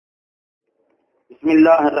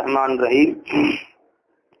பிஸ்மில்லாஹிர் ரஹ்மானிர் Rahim.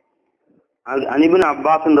 An Ibn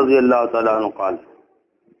Abbas ரலியல்லாஹு தஆலா அன்ஹு قال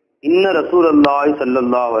இன்ன ரசூலுல்லாஹி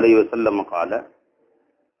ஸல்லல்லாஹு அலைஹி வஸல்லம் قال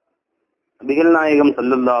நபிகள் நாயகம்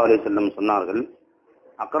ஸல்லல்லாஹு அலைஹி வஸல்லம் சொன்னார்கள்,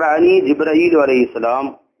 அக்ரஅனி ஜிப்ரீல் அலைஹிஸ்ஸலாம்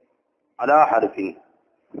அலா ஹர்ஃபின்.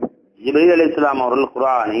 ஜிப்ரீல் அலைஹிஸ்ஸலாம் அவர்கள்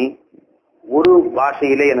குர்ஆனை ஒரு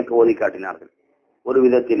பாஷையிலே எனக்கு ஓதி காட்டினார்கள், ஒரு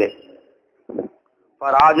விதத்திலே.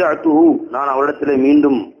 ஃபராஜஅதுஹு, நான் அவரிடத்திலே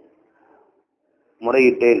மீண்டும்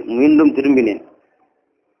முறையிட்டேன், மீண்டும் திரும்பினேன்.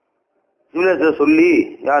 சொல்லி,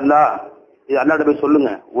 யா அல்லாஹ், இது அல்லாஹ்ட்ட போய் சொல்லுங்க,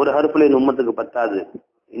 ஒரு ஹர்ஃப்ல இந்த உம்மத்துக்கு பத்தாது,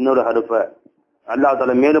 இன்னொரு ஹர்ஃப அல்லாஹ்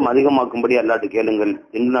தஆலா மேலும் அதிகமாக்கும்படி அல்லாஹ்ட்ட கேளுங்கள்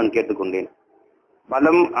என்று நான் கேட்டுக்கொண்டேன்.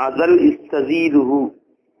 பலம் அஸல் இஸ்தஸீதுஹு,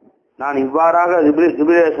 நான் இவ்வாறாக ஜிப்ரீல்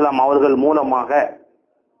அலைஹிஸ்ஸலாம் அவர்கள் மூலமாக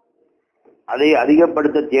அதை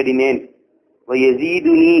அதிகப்படுத்த தேடினேன்.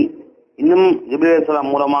 வயஸீதுனி, இன்னும் ஜிப்ரீல்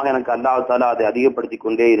அலைஹிஸ்ஸலாம் மூலமாக எனக்கு அல்லாஹ் தஆலா அதை அதிகப்படுத்தி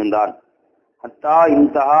கொண்டே இருந்தான். ஹத்தா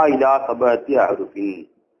இன்தஹா இலா சபஅத்தி அஹ்ருஃபின்,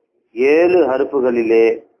 7 ஹர்ஃபுகளிலே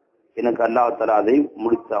எனக்கு அல்லாஹ் தஆலா அதை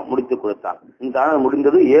முடித்து கொடுத்தான். இந்த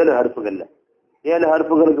முடிந்தது 7 ஹர்ஃபுகள்ல. 7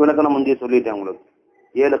 ஹர்ஃபுகளுக்கு விளக்கம் முந்தைய சொல்லிட்டேன் உங்களுக்கு.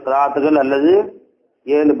 7 கிராத்துகள் அல்லது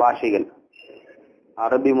 7 பாஷைகள்.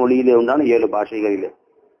 அரபி மொழியிலே உண்டான 7 பாஷைகளிலே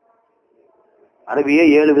அரபியே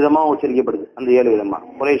 7 விதமா உச்சரிக்கப்படுது. அந்த 7 விதமா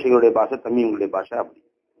குறைஷிகளுடைய பாஷை, தமீம்களுடைய பாஷை, அப்படி.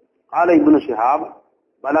 கால இப்னு ஷிஹாப்,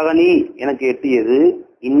 பலகனி, எனக்கு எட்டியது,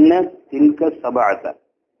 இன்ன தில்க சபஅத,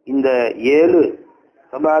 இந்த 7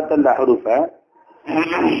 சபஅத்தல் அஹ்ருஃப,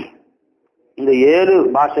 இந்த 7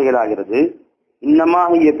 பாஷைகள் ஆகிறது. இன்னமா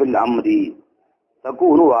ஹிய ஃபில் அம்ரி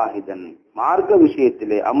தகூனு வாஹிதன், மார்க்க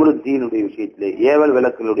விஷயத்திலே, அம்ருத்தீனுடைய விஷயத்திலே, ஏவல்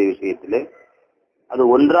விளக்குகளுடைய விஷயத்திலே அது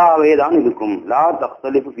ஒன்றாகவே தான் இருக்கும். லா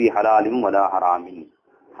தக்தலிஃபு ஃபீ ஹலாலின் வலா ஹராமின்,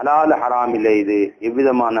 ஹலால் ஹராமிலே இது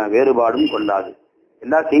எவ்விதமான வேறுபாடும் கொள்ளாது.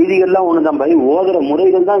 எல்லா செய்திகள்லாம் ஒண்ணுதான், பை ஓதுற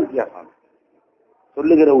முறைகள் தான் வித்தியாசம்.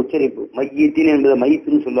 சொல்லுகிற உச்சரிப்பு, மையத்தின் என்பதை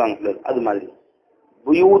மைத்துன்னு சொல்லுவாங்க சிலர், அது மாதிரி.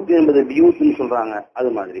 புயூத் என்பதை பியூத்துன்னு சொல்றாங்க, அது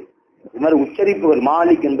மாதிரி. இது மாதிரி உச்சரிப்புகள்,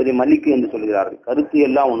 மாலிக் என்பதை மலிக்கு என்று சொல்கிறார்கள். கருத்து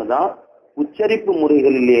எல்லாம் ஒண்ணுதான். உச்சரிப்பு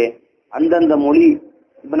முறைகளிலே அந்தந்த மொழி,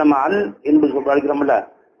 இப்ப நம்ம அல் என்பது படிக்கிறோம்ல,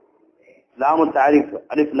 லாமு தாரிஃப்,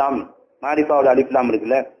 அலிஃப் லாம், மாரிஃபாவுடைய அலிஃப் லாம்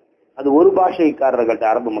இருக்குல்ல, அது ஒரு பாஷைக்காரர்கள்ட்ட,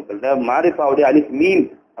 அரபு மக்கள்கிட்ட மாரிஃபாவுடைய அலிஃப் மீம்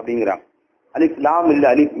அப்படிங்கிறாங்க. அலிஃப் லாம் இல்ல,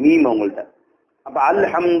 அலிஃப் மீம் அவங்கள்ட்ட. அப்ப அல்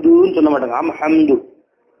ஹம்துன்னு சொல்ல மாட்டாங்க, அம் ஹம்து.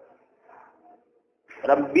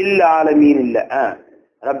 ரப்பில் ஆலமீன் இல்ல,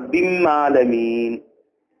 ரப்பிம் ஆலமீன்,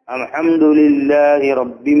 அல்ஹம்துலில்லாஹி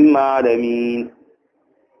ரப்பிம் ஆலமீன்,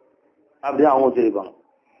 அப்படிதான் அவங்க வச்சிருப்பாங்க.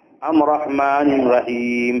 அம் ரஹ்மானிர்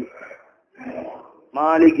ரஹீம்,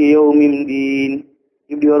 மாலிக் யௌமின் தீன்,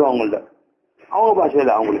 இப்படி வரும் அவங்கள்ட்ட, அவங்க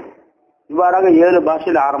பாஷையில. அவங்களுக்கு இவ்வாறாக 7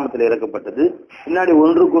 பாஷையில ஆரம்பத்தில் இறக்கப்பட்டது. பின்னாடி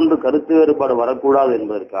ஒன்றுக்கொன்று கருத்து வேறுபாடு வரக்கூடாது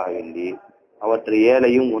என்பதற்காக வேண்டி அவற்றை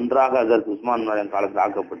 7ஐயும் ஒன்றாக அதற்கு உஸ்மான் காலத்தில்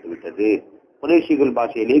ஆக்கப்பட்டு விட்டது. குறைஷிகள்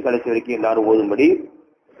பாஷையிலேயே கடைசி வரைக்கும் எல்லாரும் ஓதும்படி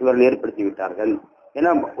இவர்கள் ஏற்படுத்தி விட்டார்கள்.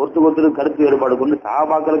 ஏன்னா ஒருத்தருக்கு கருத்து வேறுபாடு கொண்டு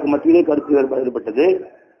சஹாபாக்களுக்கு மத்தியிலே கருத்து வேறுபாடு ஏற்பட்டது.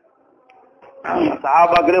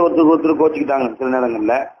 சஹாபாக்களே ஒருத்தர் கோச்சிக்கிட்டாங்க சில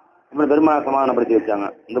நேரங்கள்ல. இப்ப பெருமான சமாதானப்படுத்தி வச்சாங்க.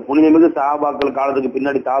 இந்த புனிதமிகு சஹாபாக்கள் காலத்துக்கு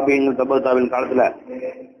பின்னாடி தாபியங்கள், தபர் தாபியின் காலத்துல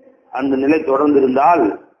அந்த நிலை தொடர்ந்து இருந்தால்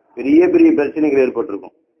பெரிய பெரிய பிரச்சனைகள்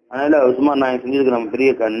ஏற்பட்டிருக்கும். அதனால உஸ்மான் நாயகம் செஞ்சதுக்கு நம்ம பெரிய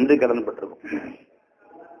நன்றி கடன் பட்டிருக்கோம்.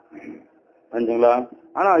 புரிஞ்சுங்களா?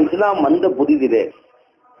 ஆனா இஸ்லாம் வந்த புதிதிலே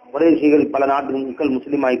குறைஷிகள் பல நாட்டு மக்கள்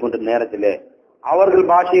முஸ்லீம் ஆகி கொண்ட நேரத்திலே அவர்கள்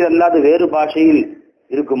பாஷையில் அல்லாத வேறு பாஷையில்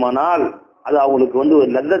இருக்குமானால் அது அவங்களுக்கு ஒரு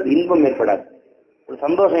நல்ல இன்பம் ஏற்படாது, ஒரு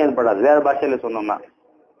சந்தோஷம் ஏற்படாது வேற பாஷையில சொன்னோம்னா.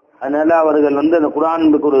 அதனால அவர்கள் அந்த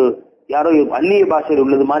குர்ஆனுக்கு ஒரு யாரோ அந்நிய பாஷையில்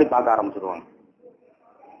உள்ளது மாதிரி பார்க்க ஆரம்பிச்சிருவாங்க.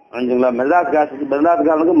 புரிஞ்சுங்களா?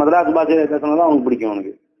 மெட்ராஸ்காரனுக்கு மദ്രാஸ் பாஷையில பேசினாதான் அவனுக்கு பிடிக்கும்.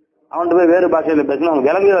 அவனுக்கு அவன்கிட்ட போய் வேறு பாஷையில பேசினா அவங்க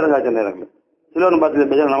விளங்கவே வரங்காச்சு. நேரங்கள் சிலோன் பாஷையில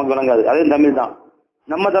பேசினா நமக்கு விளங்காது, அதே தமிழ் தான்.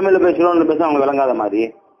 நம்ம தமிழ்ல போய் சிலோன்ல பேசினா அவங்க விளங்காத மாதிரி,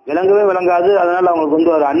 விளங்கவே விளங்காது. அதனால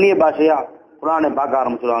அவங்களுக்கு ஒரு அந்நிய பாஷையா குர்ஆனை பார்க்க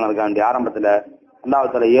ஆரம்பிச்சிருவாங்க. அதுக்காண்டி ஆரம்பத்துல அல்லாஹ்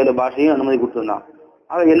தஆலா 7 பாஷையும் அனுமதி கொடுத்திருந்தான்.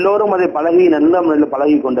 ஆக எல்லோரும் அதை பழகி நல்ல முறையில்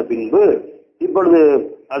பழகி கொண்ட பின்பு இப்பொழுது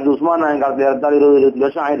அது உஸ்மான் நாயகம் காலத்துல ஏறத்தால் 20-25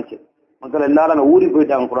 வருஷம் ஆயிடுச்சு. மக்கள் எல்லாரும் ஊறி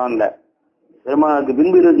போயிட்டாங்க குர்ஆன்ல. பெருமானுக்கு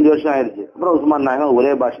பின்பு 25 வருஷம் ஆயிடுச்சு. அப்புறம் உஸ்மான் நாயகம்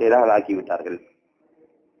ஒரே பாஷையில அதை ஆக்கி விட்டார்கள்.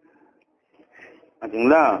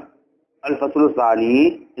 ஓகேங்களா? அல் ஃபஸ்லு சானி,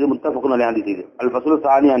 இது முத்தஃபக்குன் அலைஹி ஹதீஸ். இது அல் ஃபஸ்லு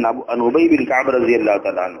சானி அன் உபை பின் கஅப் ரலியல்லாஹு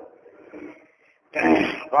தஆலா அன்ஹு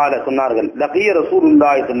قال, சொன்னார்கள், லகிய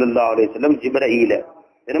ரசூலுல்லாஹி ஸல்லல்லாஹு அலைஹி வஸல்லம் ஜிப்ரீல,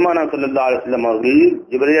 பெருமானார் ஸல்லல்லாஹு அலைஹி வஸல்லம் அவர்கள்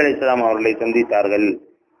ஜிப்ரீல் அலைஹிஸ்ஸலாம் அவர்களை சந்தித்தார்கள்.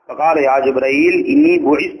 فقال يا جبرائيل إني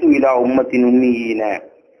بعثت إلى أمة أميين,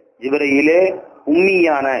 ஜிப்ரீலே,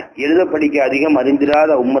 உம்மியான எழுத படிக்க அதிகம்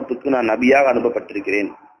அறிந்திராத உம்மத்துக்கு நான் நபியாக அனுப்பப்பட்டிருக்கிறேன்.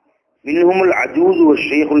 மின்ஹுமுல் அஜூஸ் வல்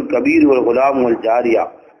ஷைഖுல் கபீர் வல் குலாம் வல் ஜாரியா,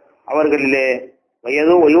 அவர்களிலே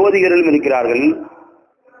வயோதிகர்களும் இருக்கிறார்கள்,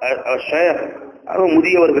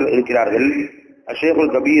 முதியவர்கள் இருக்கிறார்கள்,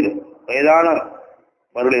 அஷேகுல் கபீர்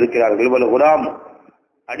வயதானவர்கள் இருக்கிறார்கள், குலாம்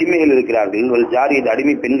அடிமைகள் இருக்கிறார்கள், ஜாரியத்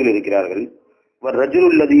அடிமை பெண்கள் இருக்கிறார்கள்,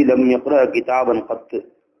 ரஜுலுல்லதி லம் யக்ரா கிதாபன் கத்து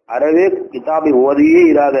அறவே கிதாபை ஓதியே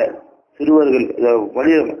இராத சிறுவர்கள்,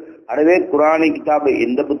 அறவே குரானை கிதாபை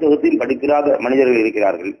எந்த புத்தகத்தையும் படிக்கிறாத மனிதர்கள்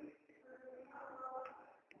இருக்கிறார்கள்.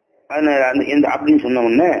 அப்படின்னு சொன்ன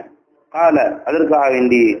உடனே கால அதற்காக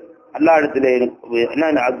வேண்டி அல்லா இடத்துல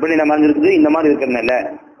என்ன அப்படி மாதிரி இருக்குது, இந்த மாதிரி இருக்கிறனால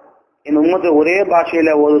இந்த உம்மத்தை ஒரே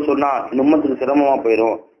பாஷையில ஓத சொன்னா இந்த உம்மத்துக்கு சிரமமா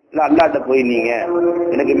போயிடும், இல்ல அல்லாட்ட போய் நீங்க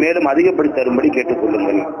எனக்கு மேலும் அதிகப்படுத்தி தரும்படி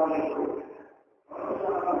கேட்டுக்கொள்ளுங்கள்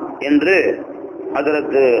என்று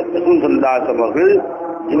ஹஜ்ரத் ரசூல் ஸல்லல்லாஹு அலைஹி வஸல்லம் அவர்கள்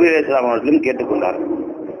ஜிப்ரீல் அலைஹிஸ்ஸலாம் அவர்களும் கேட்டுக்கொண்டார்கள்.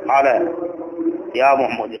 கால யா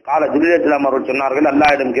முஹம்மது, கால ஜிப்ரீல் அலைஹிஸ்ஸலாம் அவர்கள் சொன்னார்கள்,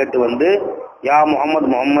 அல்லாஹ்விடம் கேட்டு வந்து, யா முஹம்மது,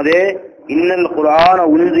 முஹம்மதே, இன்னல் குர்ஆன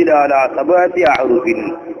உன்ஸில அலா சபஅத்தி அஹ்ருஃபின்,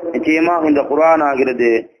 நிச்சயமாக இந்த குர்ஆன் ஆகிறது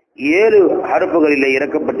 7 ஹர்ஃபுகளிலே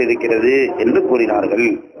இறக்கப்பட்டிருக்கிறது என்று கூறினார்கள்.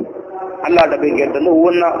 அல்லாஹ்ட்ட போய் கேட்டது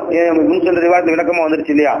ஒவ்வொன்னா முன்சொல்ற ரிவாயத்துல விளக்கமா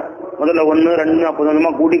வந்துருச்சு இல்லையா, முதல்ல 1 2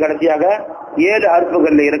 கொஞ்சமா கூட்டி கடைசியாக 7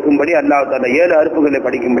 ஹர்ஃபுகளில் இறக்கும்படி அல்லாஹ் தஆலா 7 ஹர்ஃபுகளை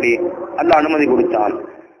படிக்கும்படி அல்லாஹ் அனுமதி கொடுத்தான்.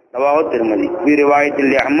 ரவாஹு திர்மிதி ஃபீ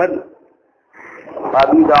ரிவாயத்தில் அஹ்மத்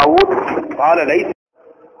அபூ தாவூத் قال ليس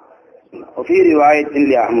وفي روايه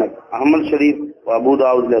لاحمد احمد ஷரீஃப் அபூ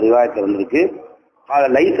தாவூத்ல ரிவாயத்துல வந்திருக்கு, قال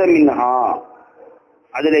ليس منها,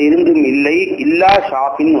 அதுல இருந்தும் இல்லை, இல்லா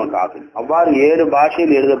ஷாஃபின் வ காஃபின், அவ்வாறு 7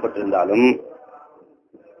 பாஷையில் எழுதப்பட்டிருந்தாலும்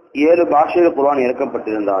 7 பாஷையில் குர்ஆன்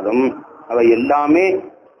இறக்கப்பட்டிருந்தாலும் அவை எல்லாமே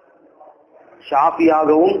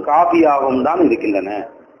ஷாஃபியாகவும் காஃபியாகவும் தான் இருக்கின்றன.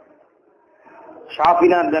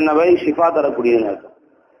 ஷாஃபினா என்னவை ஷிஃபா தரக்கூடியது அர்த்தம்.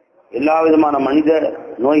 எல்லா விதமான மனித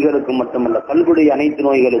நோய்களுக்கும் மட்டுமல்ல, கல்புடைய அனைத்து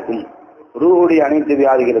நோய்களுக்கும், ரூஹுடைய அனைத்து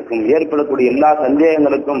வியாதிகளுக்கும், ஏற்படக்கூடிய எல்லா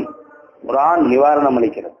சந்தேகங்களுக்கும் குர்ஆன் நிவாரணம்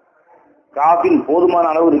அளிக்கிறது. காஃபின் போதுமான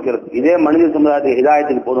அளவு இருக்கிறது, இதே மனித சமுதாயத்துக்கு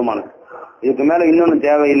ஹிதாயத்துக்கு போதுமானது, இதுக்கு மேல இன்னொன்று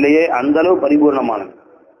தேவையில்லையே, அந்த அளவு பரிபூர்ணமானது.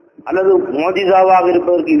 அல்லது மோஜிசாவாக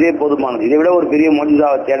இருப்பதற்கு இதே போதுமானது, இதை விட ஒரு பெரிய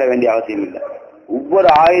மோஜிசாவை தேட வேண்டிய அவசியம் இல்லை. ஒவ்வொரு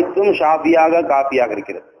ஆயத்தும் ஷாஃபியாக காஃபியாக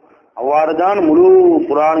இருக்கிறது. அவ்வாறுதான் முழு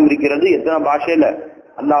குர்ஆனும் இருக்கிறது. எத்தனை பாஷையில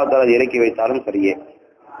அல்லாஹ் தஆலா இறக்கி வைத்தாலும் சரியே.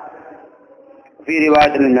 ஃபீ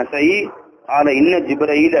ரிவாயத்தில் நஸஈ قال இன்ன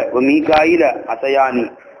ஜிப்ரீல வ மீகாயில அஸயானி,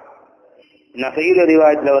 நஸஈல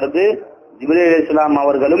ரிவாயத்துல வருது, ஜிப்ரீல் அலைஹிஸ்ஸலாம்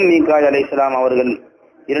அவர்களும் மீகாயில் அலைஹிஸ்ஸலாம் அவர்கள்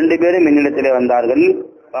 2 பேரும் என்னிடத்திலே வந்தார்கள்.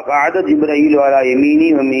 ஃபகஅத ஜிப்ரீல் அலா யமீனி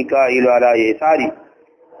வ மீகாயில் அலா யஸாரி,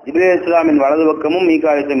 ஜிப்ரீல் அலைஹிஸ்ஸலாமின் வலது பக்கமும்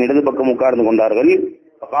மீகாயில் அலைஹிஸ்ஸலாம் இடது பக்கம் உட்கார்ந்து கொண்டார்கள்.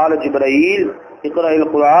 ஃபகால ஜிப்ரீல் இக்ராஇல்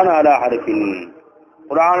குர்ஆன் அலா ஹர்ஃபின்,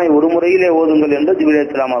 குர்ஆனை ஒரு முறையிலே ஓதுங்கள் என்று ஜிப்ரீல்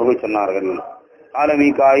அலைஹிஸ்ஸலாம் அவர்கள் சொன்னார்கள். கால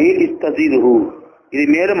மீகாயில் இஸ்தஸீதுஹு, இதை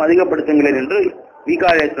மேலும் அதிகப்படுத்துங்கள் என்று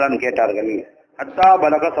மீகாயில் அலைஹிஸ்ஸலாம் கேட்டார்கள். ஹத்தா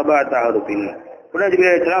பலக சபஅத்த ஹர்ஃபின், உடனே ஜிப்ரீல்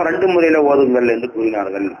அலைஹிஸ்ஸலாம் 2 முறையில ஓதுங்கள் என்று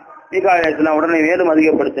கூறினார்கள். மீகாயில் அலைஹிஸ்ஸலாம் உடனே மேலும்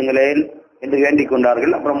அதிகப்படுத்துங்களேன் என்று வேண்டிக்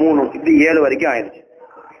கொண்டார்கள். அப்புறம் 3 இப்படி 7 வரைக்கும் ஆயிடுச்சு.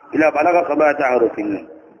 இல்ல பலக சபஅத்த ஹர்ஃபின்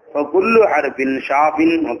ஃபகுல்லு ஹர்ஃபின்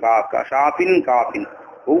ஷாஃபின் ஷாஃபின் காஃபின்,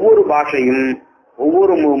 ஒவ்வொரு பாஷையும்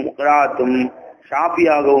ஒவ்வொரு கிராத்தும்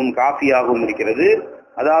ஷாஃபியாகவும் காஃபியாகவும் இருக்கிறது.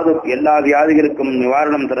 அதாவது எல்லா வியாதிகளுக்கும்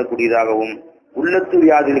நிவாரணம் தரக்கூடியதாகவும், உள்ளத்து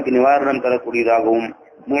வியாதிகளுக்கு நிவாரணம் தரக்கூடியதாகவும்,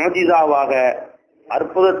 முஅஜிசாவாக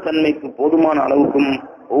அற்புதத்தன்மைக்கு போதுமான அளவுக்கும்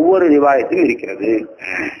ஒவ்வொரு ரிவாயத்தும் இருக்கிறது.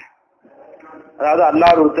 அதாவது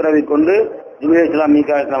அல்லாஹ் உத்தரவை கொண்டு ஜிப்ரீல் அலைஹிஸ்ஸலாம்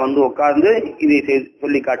மீகாயில் அலைஹிஸ்ஸலாம் வந்து உட்கார்ந்து இதை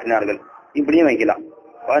சொல்லி காட்டினார்கள். இப்படியும் வைக்கலாம்.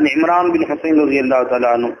 இம்ரான் பின் ஹுசைன் ரலியல்லாஹு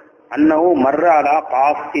தஆலா அன்ஹு அன்னஹு மர்ர அலா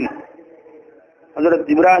காஃபின்,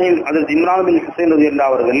 ஹஜ்ரத் இம்ரான் பின் ஹுசைன் ரலியல்லாஹு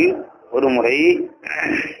அவர்கள் ஒரு முறை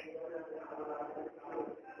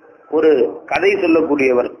ஒரு கதை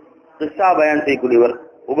சொல்லக்கூடியவர், கிஸ்ஸா பயான் செய்யக்கூடியவர்,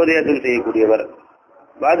 உபதேசம் செய்யக்கூடியவர்,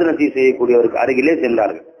 வாதுநசி செய்யக்கூடியவருக்கு அருகிலே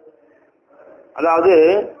சென்றார்கள். அதாவது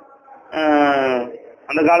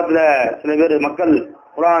அந்த காலத்துல சில பேர் மக்கள்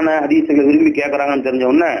குர்ஆன ஹதீஸுகளை விரும்பி கேட்கறாங்கன்னு தெரிஞ்ச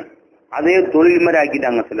உடனே அதே தொழில் மாதிரி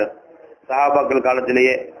ஆக்கிட்டாங்க சிலர். சஹாபாக்கள்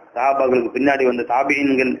காலத்திலேயே, சஹாபாக்களுக்கு பின்னாடி வந்த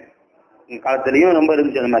தாபிஈன்கள் காலத்திலையும் ரொம்ப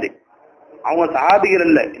இருந்துச்சு அந்த மாதிரி. அவங்க சஹாபிகள்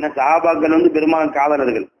இல்லை, ஏன்னா சஹாபாக்கள் வந்து பெரும்பாலும்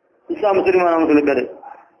காதலர்கள். முஸ்லிமான சில பேர்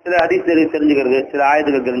சில ஹதீஸ் தெரிஞ்சுக்கிறது, சில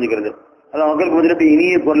ஆயத்துகள் தெரிஞ்சுக்கிறது, அது மக்களுக்கு முதல்ல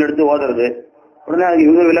இனிய பொருள் எடுத்து ஓதுறது, உடனே அதுக்கு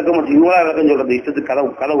இவங்க விளக்கம் இவங்களா விளக்கம் சொல்றது, இஷ்டத்துக்கு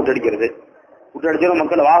கதை விட்டடிக்கிறது. விட்டடிச்சாலும்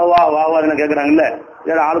மக்கள் வாகுவான்னு கேட்கறாங்கல்ல,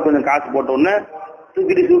 இல்ல ஆளு கொஞ்சம் காசு போட்ட உடனே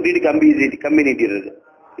தூக்கிட்டு கம்பி நீட்டிடுறது.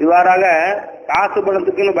 இவ்வாறாக காசு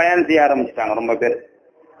பணத்துக்குன்னு பயான் செய்ய ஆரம்பிச்சுட்டாங்க ரொம்ப பேர்.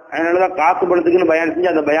 அதனாலதான் காசு பணத்துக்குன்னு பயான்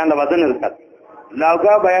செஞ்சு அந்த பயான்ல வசனம் இருக்காது.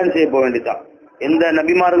 எல்லாவுக்கா பயான் செய்ய போக வேண்டியதான். எந்த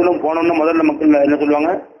நபிமார்களும் போனோம்னா முதல்ல மக்கள் என்ன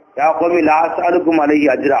சொல்லுவாங்க, யா கௌமி லா அஸ்அலுக்கும் அலைஹி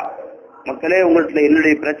அஜ்ரா, மக்களே உங்கள்கிட்ட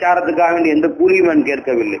என்னுடைய பிரச்சாரத்துக்காக வேண்டிய எந்த கூலியும் நான்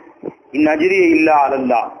கேட்கவில்லை. இன் அஜ்ரிய இல்லா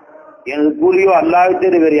அலல்லாஹ், எனது கூலியோ அல்லாஹ்வை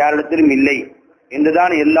தவிர வேறு யாரிடத்திலும் இல்லை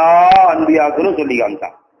என்றுதான் எல்லா அன்பியாக்களும் சொல்லி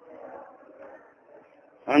காமிச்சான்.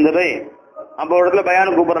 அந்த அப்போ இடத்துல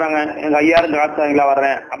பயானுக்கு கூப்பிடுறாங்க, எங்க 5000 காசு தாங்களா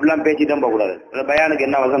வர்றேன் அப்படிலாம் பேசிட்டு போகக்கூடாது. பயானுக்கு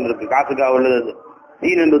என்ன வசம் இருக்கு? காசுக்கா உள்ளது,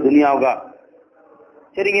 தீன் என்பது துனியாவுக்கா?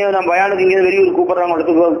 சரிங்க, நம்ம பயானுக்கு இங்கே வெளியூர் கூப்பிடுறாங்க,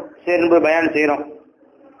 இடத்துக்கு சரி போய் பயான் செய்யறோம்.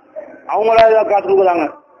 அவங்களா ஏதாவது காசு கொடுக்குறாங்க,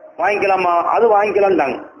 வாங்கிக்கலாமா? அது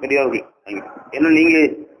வாங்கிக்கலாம்ட்டாங்க பெரியவர்கள். என்ன நீங்க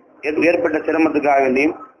ஏற்பட்ட சிரமத்துக்காக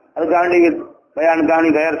வேண்டியும் அதுக்காண்டி பயானுக்காண்டி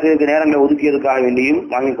தயார் செய்ய நேரங்களை ஒதுக்கியதுக்காக வேண்டியும்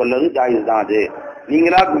வாங்கிக் கொள்வது ஜாயிஸ் தான். அது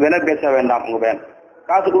நீங்களா விலை பேச வேண்டாம். உங்க பயான்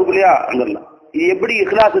காசு கொடுக்கலையா வந்துடலாம். இது எப்படி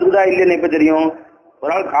இஹ்லாஸ் இருக்குதா இல்லைன்னு எப்ப தெரியும்?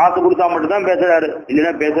 ஒரு ஆள் காசு கொடுத்தா மட்டும்தான் பேசுறாரு,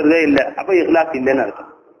 இல்லைன்னா பேசுறதே இல்லை. அப்ப இஹ்லாஸ் இல்லைன்னு அர்த்தம்.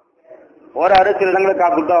 போறாரு, சில இடங்களை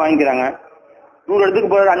காசு கொடுத்தா வாங்கிக்கிறாங்க. 100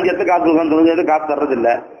 இடத்துக்கு போறாரு, 5 இடத்துக்கு காசு கொடுக்கணும், 90 இடத்துக்கு காசு தர்றது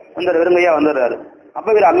இல்லை, வந்து வெறுங்கையா வந்துடுறாரு. அப்ப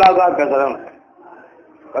இவர் அல்லாஹ்வுக்காக பேசுறாங்க.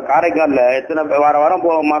 இப்ப காரைக்கால்ல எத்தனை வாரம்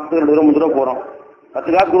மாசத்துக்கு 2 3 தடவை போறோம்,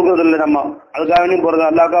 10 காசு கொடுக்கறது இல்லை. நம்ம அதுக்காக வேண்டியும் போறது,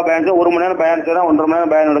 அல்லாஹ்வுக்காக பயன் 1 மணி நேரம் பயன் செய்யறோம், 1.5 மணி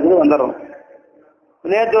நேரம் பயன் நடக்குது, வந்துடுறோம்.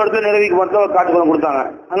 நேற்று இடத்துல நிறவிக்கு மட்டும் காட்டு பணம் கொடுத்தாங்க,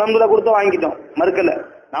 அல்ஹம்துலில்லாஹ் கொடுத்தோம், வாங்கிட்டோம், மறுக்கல.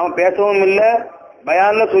 நாம பேசவும் இல்லை,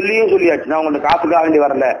 பயான்ல சொல்லியாச்சு. நான் உங்கள்ட்ட காசுக்காக வேண்டி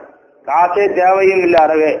வரல, காசே தேவையும் இல்லை.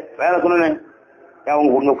 அறவே வேற சொன்னேன்,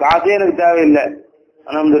 உங்க காசே எனக்கு தேவையில்லை,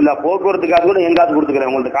 அல்ஹம்துலில்லாஹ் போக்குவரத்து காசு கூட என் காசு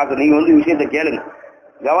கொடுத்துக்கிறேன், உங்கள்ட்ட காசு நீங்க விஷயத்த கேளுங்க,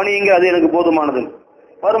 கவனிங்க, அது எனக்கு போதுமானது.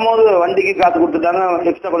 வரும்போது வண்டிக்கு காசு கொடுத்துட்டாங்க,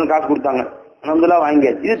 எக்ஸ்ட்ரா கொஞ்சம் காசு கொடுத்தாங்க, அல்ஹம்துலில்லாஹ்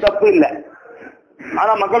வாங்கியாச்சு. இது தப்பு இல்லை.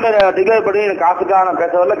 ஆனா மக்கள்கிட்ட டிக்ளேர் பண்ணி காசுக்காக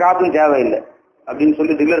பேச வரல, காசும் தேவையில்லை அப்படின்னு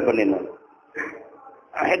சொல்லி டிக்ளேர் பண்ணிருந்தாங்க.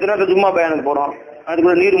 எத்தனை சும்மா பயானுக்கு போறோம்,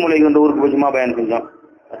 அதுக்குள்ள நீர்மூலை கொண்ட ஊருக்கு போய் சும்மா பயன் செஞ்சோம்.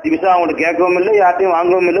 10 பைசா அவங்கள்ட்ட கேட்கவும் இல்லை, யார்ட்டையும்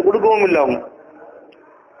வாங்கவும் இல்லை, கொடுக்கவும் இல்லை. அவங்க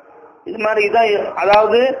இது மாதிரி இதான்.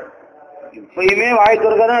 அதாவது இப்பயுமே வாய்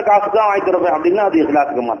திறக்காத காசு தான் வாய் திறப்பேன் அப்படின்னா அது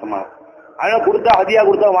இஸ்லாத்துக்கு மாத்தமா. அதனால கொடுத்தா ஹதியா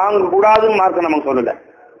கொடுத்தா வாங்க கூடாதுன்னு மார்க்க நமக்கு சொல்லல.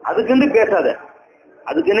 அதுக்குன்னு பேசாத,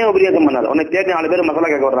 அதுக்குன்னே உபதேசம் பண்ணாத. உனக்கு கேட்க 4 பேர் மசாலா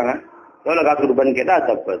கேட்க வர்றாங்க, எவ்வளவு காசு கொடுப்பேன்னு கேட்டா அது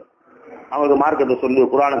தப்பு. அவங்களுக்கு மார்க்கத்தை சொல்லு,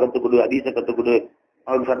 குர்ஆனை கற்றுக் கொடு, ஹதீஸை கற்றுக் கொடு,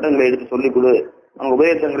 அவங்களுக்கு சட்டங்களை எடுத்து சொல்லிக் கொடு, அவங்க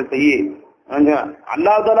உபதேசங்களை செய்ய.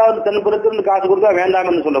 அல்லாஹ் தஆலா தன் புறத்திலிருந்து காசு கொடுத்தா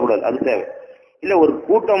வேண்டாம்னு சொல்லக்கூடாது, அது தேவை இல்ல. ஒரு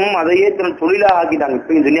கூட்டமும் அதையே தன் தொழிலாக ஆக்கிட்டாங்க.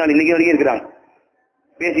 இப்ப இந்த துனியாவில் இன்னைக்கு வரைக்கும் இருக்கிறாங்க,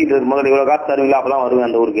 பேசிட்டு இருக்கு, முதல்ல இவ்வளவு காசு தருவீங்களா அப்பதான் வருவேன்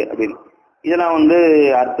அந்த ஊருக்கு அப்படின்னு. இதெல்லாம்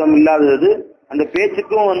அர்த்தம் இல்லாதது. அந்த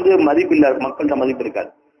பேச்சுக்கும் மதிப்பு இல்ல, மக்கள்கிட்ட மதிப்பு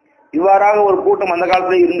இருக்காது. இவ்வாறாக ஒரு கூட்டம் அந்த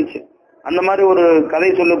காலத்துல இருந்துச்சு. அந்த மாதிரி ஒரு கதை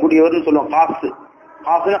சொல்லக்கூடியவர்னு சொல்லுவோம்.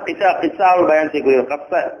 காசுனா கிஸ்ஸாவை பயன் செய்யக்கூடியவர்.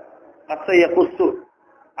 கஸ்ஸைய குஸ்ஸு,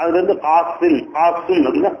 அதுல இருந்து காசுன்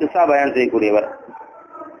அப்படின்னா கிஸ்ஸா பயன் செய்யக்கூடியவர்.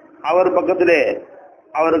 அவர் பக்கத்திலே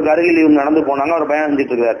அவருக்கு அருகில் இவங்க நடந்து போனாங்க, அவர் பயன்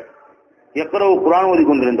செஞ்சுட்டு இருக்கிறார். எக்கரவு குர்ஆன் ஓதி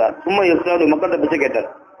கொண்டிருந்தார். சும்மா மக்கள்கிட்ட பிச்சை கேட்டார்.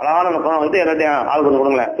 அழகான குர்ஆன் வந்து எல்லாத்தையும் ஆள் கொஞ்சம்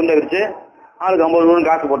கொடுங்களேன், துண்டை விரிச்சு ஆளுக்கு 50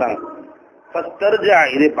 காசு போட்டாங்க.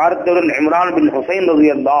 இதை பார்த்தவர்கள் இம்ரான் பின் ஹுசைன்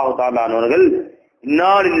ரலியல்லாஹு தஆலா அவர்கள் இன்னா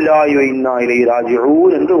லில்லாஹி வ இன்னா இலைஹி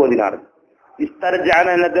ராஜிஊன் என்று ஓதினார்கள். இஸ்தர்ஜஅன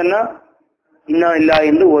என்னன்னா இன்னா லில்லாஹி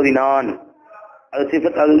என்று ஓதினான். அது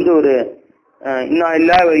சிஃபத். அது ஒரு இன்னா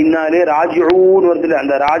லில்லாஹி வ இன்னா இலைஹி ராஜிஊன் வருது.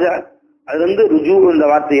 அந்த ராஜா அது ருஜூ என்ற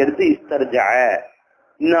வார்த்தையை எடுத்து இஸ்தர்ஜஅ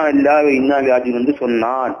இன்னா லில்லாஹி வ இன்னா இலைஹி ராஜிஊன் என்று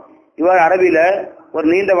சொன்னான். இவர் அரபியில ஒரு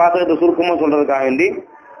நீண்ட வாசகத்தை சுருக்கமா சொல்றதுக்காக வேண்டி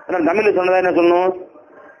தமிழ்ல சொன்னதா என்ன சொல்லணும்?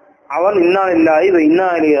 அவன் இன்னா லில்லாஹி வ இன்னா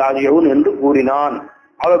இலைஹி ராஜிஊன் என்று கூறினான்.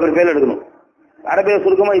 அவ்வளவு பேர் எடுக்கணும். அரபியில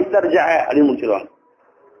சுருக்கமா இஸ்தர்ஜஅ அப்படின்னு முடிச்சிருவாங்க.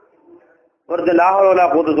 ஒருத்தர் லா ஹவ்ல வலா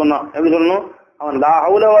குவத்த சொன்னான், எப்படி சொல்லணும்? அவன் லா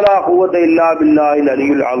ஹவ்ல வலா குவத்த இல்லா பில்லாஹில்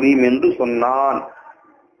அலியுல் அலீம் என்று சொன்னான்.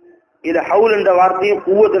 இது ஹவுல் என்ற வார்த்தையும்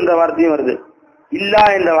குவத் என்ற வார்த்தையும் வருது, இல்லா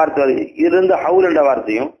என்ற வார்த்தை வருது. இதுல இருந்து ஹவுல் என்ற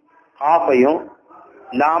வார்த்தையும் ஹாஃபையும்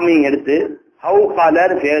லாமையும் எடுத்து ஹவு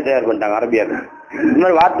காலர் பேர் தயார் பண்ணிட்டாங்க அரபியர். இந்த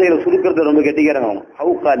மாதிரி வார்த்தைகளை சுருக்கிறது ரொம்ப கெட்டிக்கிறாங்க அவங்க.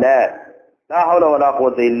 ஹவு கால லா ஹவ்ல வலா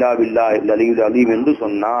குவத்த இல்லா பில்லாஹில் அலியுல் அலீம் என்று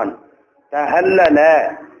சொன்னான். தஹல்லல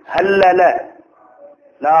ஹல்லல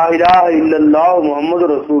லா இலாஹ இல்லல்லாஹ் முஹம்மது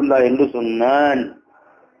ரசூலுல்லாஹ் என்று சொன்னான்.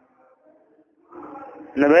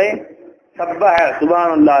 நபி சப்பஹ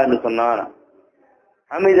சுப்ஹானல்லாஹ் என்று சொன்னான்.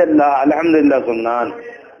 ஹமிதல்லாஹ் அல்ஹம்துலில்லாஹ் சொன்னான்.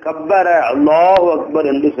 கப்பர அல்லாஹு அக்பர்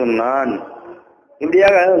என்று சொன்னான்.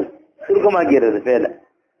 இப்படியாக சுருக்கமாக்கிறது பேல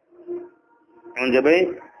ஜபை.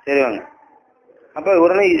 சரி வாங்க. அப்ப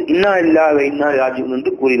உடனே இன்னா லில்லாஹி வ இன்னா இலைஹி ராஜிஊன்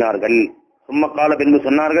என்று கூறினார்கள். சும்ம கால பின்பு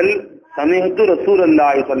சொன்னார்கள், சமீஅத்து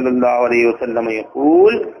ரசூலுல்லாஹி ஸல்லல்லாஹு அலைஹி வஸல்லம்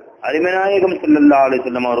யகூல், அருமைநாயகம் ஸல்லல்லாஹு அலைஹி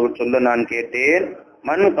வஸல்லம் அவர்கள் சொல்ல நான் கேட்டேன்.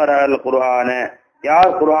 மன் கரஅல் குர்ஆன,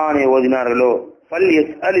 யார் குர்ஆனை ஓதினார்களோ, ஃபல்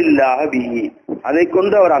யஸ்அலில்லாஹ பிஹி, அதை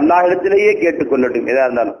கொண்டு அவர் அல்லாஹ்விடத்திலேயே கேட்டுக்கொள்ளட்டும். எதா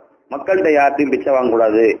இருந்தாலும் மக்கள்கிட்ட யார்ட்டையும் பிச்சை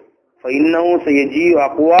வாங்கக்கூடாது. ஃபஇன்னஹு சயஜீ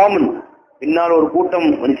அக்வாமுன், பின்னால் ஒரு கூட்டம்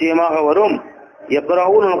நிச்சயமாக வரும்.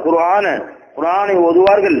 யக்ரஊன குர்ஆன, குர்ஆனை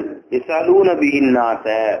ஓதுவார்கள். யஸ்அலூன பிஹின் நாஸ,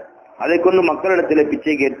 அதை கொண்டு மக்களிடத்தில்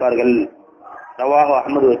பிச்சை கேட்பார்கள். ரவாஹு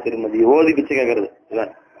அஹ்மது வ திர்மிதி, ஓதி பிச்சை கேட்கறது.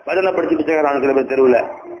 பஜனை படிச்சு பிச்சை கேட்கறாங்க சில பேர் தெருவில்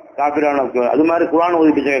காப்பீடான, அது மாதிரி குரான்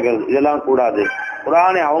ஓதி பிச்சை கேட்கறது இதெல்லாம் கூடாது.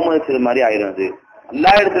 குரானை அவமதிச்சது மாதிரி ஆயிரும்.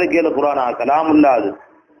 எல்லா இடத்துல கேளு குரானா கலாமுல்லா அது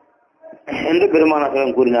என்று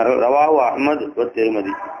பெருமானார் கூறினார்கள். ரவாஹு அஹ்மத்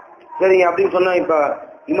திருமதி. சரிங்க, அப்படின்னு சொன்னா இப்ப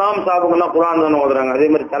இமாம் சாபுங்கெல்லாம் குரான் தானே ஓதுறாங்க. அதே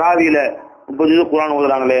மாதிரி தராவியில 30 குரான்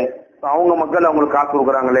ஓதுறாங்களே, அவங்க மக்கள் அவங்களுக்கு காசு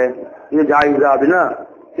கொடுக்குறாங்களே, இது ஜாயிஸா அப்படின்னா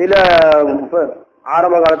சில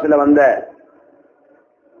ஆரம்ப காலத்துல வந்த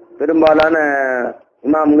பெரும்பாலான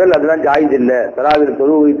இமாம்கள் அதெல்லாம் ஜாயிஸ் இல்லை, தராவில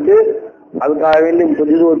தொழுவிட்டு அதுக்காக வேண்டி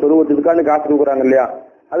கொஞ்சம் தொழுவத்துக்கான காசு கொடுக்குறாங்க இல்லையா,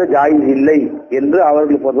 அது ஜாயிஸ் இல்லை என்று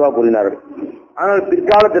அவர்கள் பொதுவாக கூறினார்கள். ஆனால்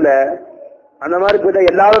பிற்காலத்துல அந்த மாதிரி போயிட்டா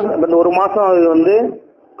எல்லாரும் இந்த ஒரு மாசம் வந்து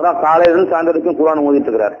காலையிலிருந்து சாயந்தரத்துக்கும் குரான் ஓதிட்டு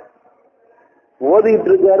இருக்கிறார், ஓதிட்டு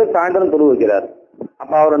இருக்காரு, சாயந்தரம் தொழு வைக்கிறார்.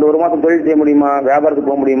 அப்ப அவர் அந்த ஒரு மாசம் தொழில் செய்ய முடியுமா? வியாபாரத்துக்கு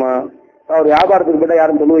போக முடியுமா? அவர் வியாபாரத்துக்கு போயிட்டா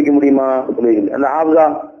யாரும் தொழு வைக்க முடியுமா? தொழு வைக்கல. அந்த ஆப்தா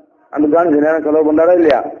அதுக்கான நேரம் செலவு பண்றாரா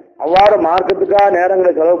இல்லையா? அவ்வாறு மார்க்கத்துக்காக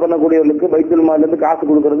நேரங்களை செலவு பண்ணக்கூடியவர்களுக்கு பைத்துல் மால்ல இருந்து காசு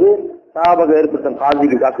கொடுக்கறது சாபக ஏற்படுத்த.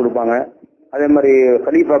 காசிக்கு காசு கொடுப்பாங்க, அதே மாதிரி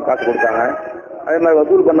கலீஃபா காசு கொடுத்தாங்க, அதே மாதிரி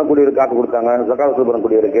வசூல் பண்ணக்கூடியவருக்கு காசு கொடுத்தாங்க, ஜகாத் வசூல்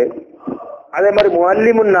பண்ணக்கூடியவருக்கு. அதே மாதிரி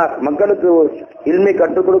முஅல்லிமுன் நாஸ் மக்களுக்கு இல்மை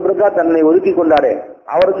கற்றுக் கொடுக்கறதுக்கா தன்னை ஒதுக்கி கொண்டாரு,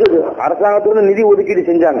 அவருக்கு அரசாங்கத்துல நிதி ஒதுக்கீடு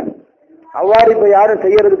செஞ்சாங்க. அவ்வாறு இப்ப யாரும்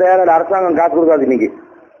செய்யறதுக்கு தயாரில்லை. அரசாங்கம் காசு கொடுக்காது. இன்னைக்கு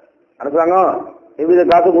அரசாங்கம் எவ்வித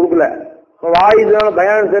காசு கொடுக்கல. இப்போ வாயுனால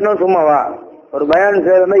பயானம் செய்யணும், சும்மாவா ஒரு பயானம்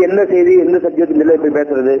செய்யறதுனா என்ன செய்தி எந்த சப்ஜெக்ட் இல்லை போய்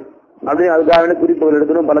பேசுறது அப்படின்னு அதுக்காக குறிப்புகள்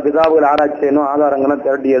எடுக்கணும், பல கிதாபுகள் ஆராய்ச்சி செய்யணும், ஆதாரங்கள்லாம்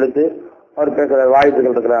திரட்டி எடுத்து அவர் பேசுற வாயுகள்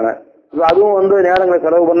இருக்கிறாங்க. இப்போ அதுவும் வந்து நேரங்களை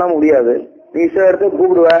செலவு பண்ண முடியாது. நீ இஷ்ட இடத்த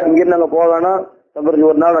கூப்பிடுவேன், இங்கிருந்து நாங்கள் போக வேணாம், சம்பரிச்சு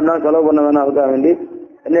ஒரு நாள் 2 நாள் செலவு பண்ண வேணாம், அதுக்காக வேண்டி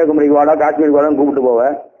கன்னியாகுமரிக்கு வாடா காஷ்மீருக்கு வாடான்னு கூப்பிட்டு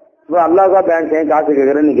போவேன். இப்போ அல்லாக்கா பேங்க் ஏன் காசு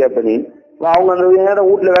கேட்குறேன்னு நீ கேட்ப. நீ இப்போ அவங்க அந்த நேரம்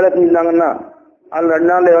வீட்டில் வேலை செஞ்சுருந்தாங்கன்னா அதில் 2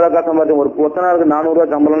 நாளில் எவ்வளோ காசு சம்பாதிச்சு, ஒரு ஒத்தனாருக்கு 400 ரூபா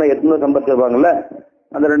சம்பளம்னா 800 சம்பாதிச்சிருப்பாங்கல்ல,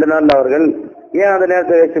 அந்த 2 நாளில் அவர்கள் ஏன் அந்த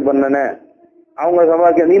நேரத்தை வேஸ்ட் பண்ணனே? அவங்க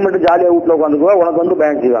சம்பாதிக்க நீ மட்டும் ஜாலியாக வீட்டில் உட்காந்துக்குவா, உனக்கு வந்து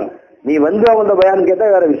பயன் செய்வாங்க. நீ வந்து அவங்க பயான்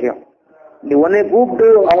கேட்டால் வேற விஷயம். நீ உன்னை கூப்பிட்டு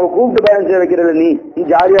அவங்க கூப்பிட்டு பயன் செய்ய வைக்கிறது, நீ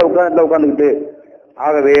ஜாலியாக உட்காந்துக்கிட்டு.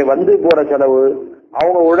 ஆகவே வந்து போற செலவு,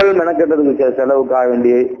 அவங்க உடல் மெனக்கெட்டதுக்கு செலவுக்காக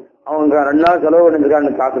வேண்டி அவங்க 2 நாள் செலவு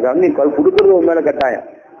பண்ணிருக்காங்க காசுக்காக நீ கொடுக்கறது ஒரு மேல கட்டாயம்.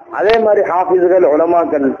 அதே மாதிரி ஹாஃபிஸ்கள்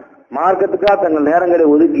உலமாக்கள் மார்க்கத்துக்காக தங்கள் நேரங்களை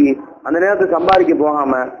ஒதுக்கி அந்த நேரத்தை சம்பாதிக்க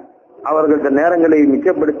போகாம அவர்கள்ட்ட நேரங்களை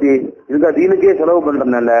மிச்சப்படுத்தி இதுக்காக தீனுக்கே செலவு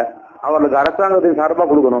பண்றதுனால அவர்களுக்கு அரசாங்கத்தின் சார்பாக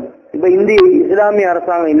கொடுக்கணும். இப்ப இந்திய இஸ்லாமிய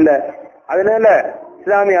அரசாங்கம் இல்லை, அதனால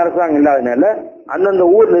இஸ்லாமிய அரசாங்கம் இல்லாதனால அந்தந்த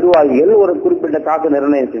ஊர் நிர்வாகிகள் ஒரு குறிப்பிட்ட காசு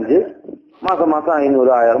நிர்ணயம் செஞ்சு மாசம்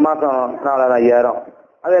 500, 1000, மாசம் 4000, 5000.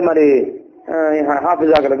 அதே மாதிரி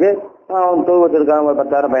ஹாஃபிஸாக்களுக்கு தொழுவத்திற்கான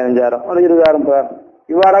 10,000, 15,000, 20,000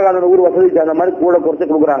 இவ்வாறாக அந்த ஊர் வசதிக்கு அந்த மாதிரி கூட குறைச்சு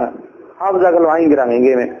கொடுக்குறாங்க. ஹாஃபிஸாக்கள் வாங்கிக்கிறாங்க.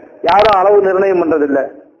 எங்கேயுமே யாரும் அளவு நிர்ணயம் பண்றது இல்லை.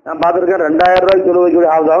 நான் பார்த்துருக்கேன் 2000 ரூபாய்க்கு தொழு வைக்கக்கூடிய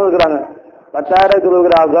ஹாஃபிஸாகவும் இருக்கிறாங்க, 10,000 தொழு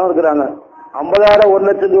வைக்கிற ஹாஃபிஸாகவும் இருக்கிறாங்க, 50,000, 1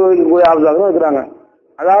 லட்சம் தொழு வைக்கக்கூடிய ஹாஃபிஸாகவும் இருக்கிறாங்க.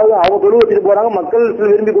 அதாவது அவங்க தொழு வச்சுட்டு போறாங்க, மக்கள்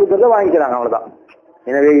விரும்பி கொடுக்கறத வாங்கிக்கிறாங்க, அவ்வளவுதான்.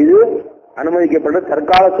 எனவே இது அனுமதிக்கப்பட்ட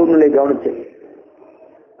தற்கால சூழ்நிலையை கவனிச்சு.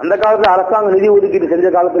 அந்த காலத்துல அரசாங்கம் நிதி ஒதுக்கீடு செஞ்ச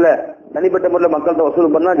காலத்துல தனிப்பட்ட முறையில் மக்கள்கிட்ட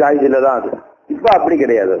வசூல் பண்ணா ஜாயிஸ் இல்லை தான். அது இப்ப அப்படி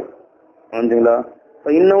கிடையாது. புரிஞ்சுங்களா?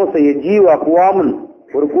 இப்ப இன்னும் ஜீவா குவாமன்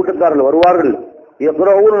ஒரு கூட்டத்தார்கள் வருவார்கள்,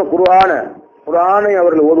 குர்ஆனை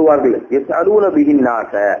அவர்கள் ஓதுவார்கள், யஸ்அலூன பிஹின்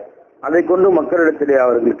நாஸ அதை கொண்டு மக்களிடத்திலே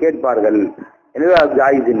அவர்கள் கேட்பார்கள். எனவே அது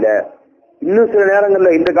ஜாயிஸ் இல்லை. இன்னும் சில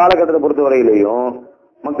நேரங்கள்ல இந்த காலகட்டத்தை பொறுத்தவரையிலையும்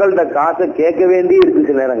மக்கள்கிட்ட காசை கேட்க வேண்டி இருக்கு.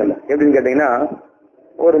 சில நேரங்கள்ல எப்படின்னு கேட்டீங்கன்னா,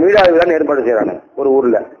 ஒரு மீடாது விழான்னு ஏற்பாடு செய்யறாங்க ஒரு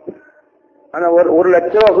ஊர்ல. ஆனா 1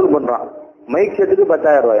 லட்ச ரூபா வசூல் பண்றான். மைக் செட்டுக்கு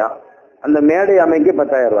 10,000 ரூபாயா, அந்த மேடை அமைக்க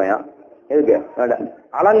 10,000 ரூபாயா. எதுக்கு மேடை?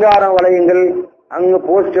 அலங்காரம் வளையங்கள், அங்க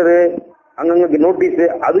போஸ்டரு, அங்கங்க நோட்டீஸ்,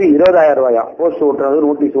 அது 20,000 ரூபாயா. போஸ்டர் ஓட்டுறது,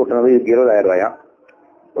 நோட்டீஸ் ஓட்டுறது, இதுக்கு 20,000 ரூபாயா.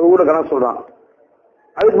 ஒரு ஊரை கணக்கு சொல்றான்.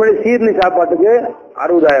 அதுக்கு முன்னாடி சீர்னி சாப்பாட்டுக்கு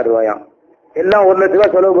 60,000 ரூபாயா. எல்லாம் 1 லட்ச ரூபா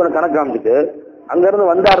செலவு பண்ண கணக்கு காமிச்சிட்டு அங்க இருந்து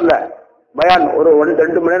வந்தார்ல பயான், ஒரு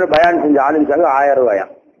 2 மணி நேரம் பயான் செஞ்ச ஆளுக்காக 1000 ரூபாயா.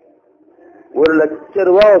 1 லட்ச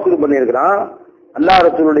ரூபா வசூல் பண்ணியிருக்கிறான். அல்லாஹ்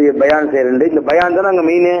ரசூலுடைய பயான் செய்யறது. இந்த பயான் தானே அங்க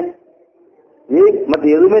மெயின். மற்ற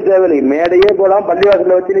எதுவுமே தேவையில்லை. மேடையே போலாம்,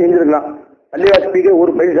 பள்ளிவாசல வச்சு செஞ்சிருக்கலாம். பள்ளிவாச ஸ்பீக்கர்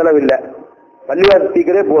ஒரு பைசா செலவு இல்லை, பள்ளிவாச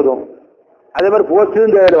ஸ்பீக்கரே போதும். அதே மாதிரி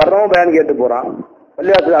போஸ்டும் தேவையில்லை, வர்றவன் பயான் கேட்டு போறான்,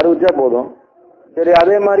 பள்ளிவாசல் அறிவிச்சா போதும். சரி,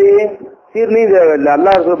 அதே மாதிரி சீர்னியும் தேவையில்லை.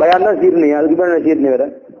 அல்லாஹ் ரசூல் பயான் தான் சீர்னி, அதுக்கு மேலே சீர்னி வேற.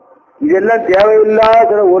 இதெல்லாம்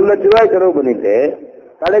தேவையில்லாத 1 லட்ச ரூபாய் செலவு பண்ணிட்டு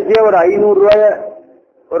கடைசியா ஒரு 500 ரூபாய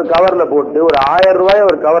ஒரு கவர்ல போட்டு, ஒரு 1000 ரூபாய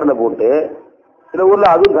ஒரு கவர்ல போட்டு, சில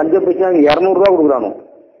ஊர்ல அதுவும் கஞ்ச பைசா 200 ரூபாய் கொடுக்குறானோ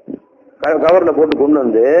கவர்ல போட்டு கொண்டு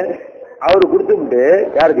வந்து அவரு கொடுத்துட்டு,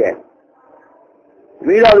 யாருக்கு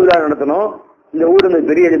மீளாது விழா நடத்தணும், இந்த ஊர் இந்த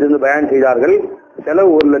பெரிய இடத்துல இருந்து பயன் செய்தார்கள்,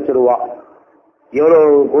 செலவு 1 லட்ச ரூபா.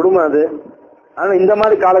 எவ்வளவு கொடுமை அது! ஆனா இந்த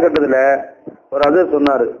மாதிரி காலகட்டத்துல ஒரு அதர்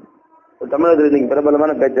சொன்னாரு, ஒரு தமிழகத்தில் இன்னைக்கு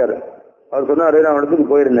பிரபலமான பேச்சாரு. அவர் சொன்னாரு, நான் இடத்துக்கு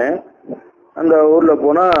போயிருந்தேன். அந்த ஊர்ல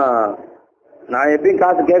போனா நான் எப்பயும்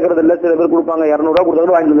காசு கேட்கறது இல்லை, சில பேர் கொடுப்பாங்க, 200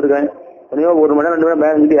 கொடுத்தாலும் வாங்கிட்டு வந்துருக்கேன். ஒரு மணி நேரம் 2 மணி நேரம்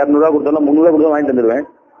பேங்க் 200 கொடுத்தாலும் 300 கொடுத்தாலும் வாங்கிட்டு வந்துருவேன்,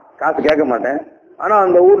 காசு கேட்க மாட்டேன். ஆனா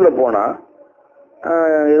அந்த ஊர்ல போனா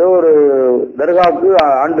ஏதோ ஒரு தர்காவுக்கு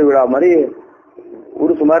ஆண்டு விழா மாதிரி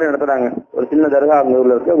உருசு மாதிரி நடத்துறாங்க. ஒரு சின்ன தர்கா அங்க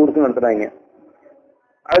ஊர்ல இருக்க உருசு நடத்துறாங்க.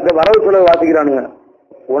 அதுக்கு வரவு செலவு வாசிக்கிறானுங்க.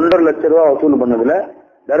 1.5 லட்சம் ரூபா வசூல் பண்ணதுல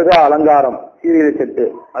தர்கா அலங்காரம், சீரியல் செட்டு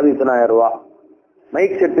அது 1,000 ரூபா,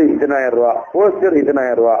 மைக் செட்டு 1,000 ரூபா, போஸ்டர்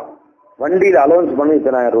 1,000 ரூபா, வண்டியில அலோன்ஸ் பண்ணி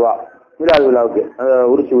 1,000 ரூபா, விழாவுக்கு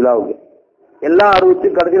உருசு விழாவுக்கு எல்லாம் அறிவிச்சு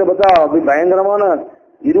கடைசியில பார்த்தா அப்படி பயங்கரமான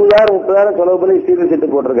 20,000 30,000 செலவு பண்ணி சீரியல்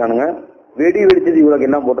செட்டு போட்டிருக்கானுங்க. வெடி வெடிச்சது இவ்வளவு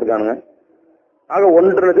எல்லாம் போட்டிருக்கானுங்க. ஆக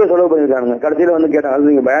 1.5 லட்சம் செலவு பண்ணிருக்கானுங்க. கடைசியில வந்து கேட்டாங்க, அது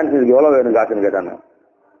நீங்க பயான் செஞ்சதுக்கு எவ்வளவு வேணும் காசுன்னு கேட்டாங்க.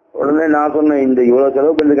 உடனே நான் சொன்னேன், இந்த இவ்வளவு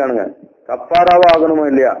செலவு பண்ணிருக்கானுங்க, கப்பாராவா ஆகணுமா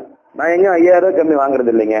இல்லையா, நான் எங்க 5,000 ரூபாய் கம்மி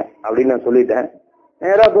வாங்குறது இல்லைங்க அப்படின்னு நான் சொல்லிட்டேன்.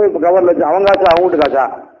 நேரா போய் இப்ப கவர்ல வச்சு அவங்க காசு அவங்ககிட்ட காசா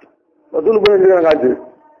வசூல் பண்ணிருக்காங்க, காசு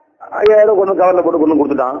 5,000 கொண்டு கவர்ல போட்டு கொண்டு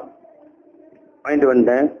கொடுத்துட்டான். வாங்கிட்டு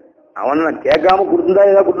வந்துட்டேன். அவன் நான் கேட்காம கொடுத்துருந்தா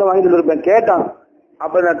ஏதாவது கொடுத்தா வாங்கிட்டு இருப்பேன். கேட்டான்,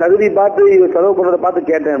 அப்ப நான் தகுதி பார்த்து செலவு பண்றதை பார்த்து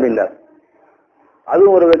கேட்டேன் அப்படின்றார்.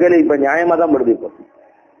 அதுவும் ஒரு வகையில இப்ப நியாயமா தான் படுது. இப்போ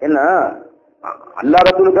என்ன அல்லா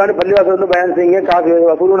ரசூலுக்காண்டி பள்ளிவாசல் வந்து பயன் செய்யுங்க, காசு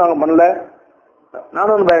வசூலும் நாங்க பண்ணல,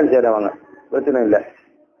 நானும் வந்து பயன் செய்யறேன், வாங்க பிரச்சனை இல்லை.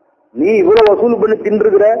 நீ இவ்வளவு வசூல் பண்ணி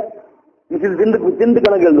தின்றுகிற திண்டு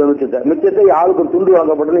கணக்கு எழுத மிச்சத்தை ஆளுக்கு ஒரு துண்டு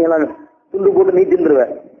வாங்கப்பட்டு எல்லாம் துண்டு போட்டு நீ தின்றுவ.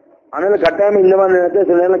 அதனால கட்டாயமா இந்த மாதிரி நேரத்தை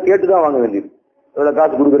சில நேரம் கேட்டுதான் வாங்க வேண்டியது, இவ்வளவு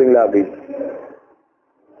காசு கொடுக்குறீங்களா அப்படின்னு.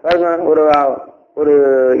 பாருங்க, ஒரு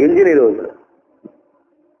என்ஜினியர் ஒருத்தர்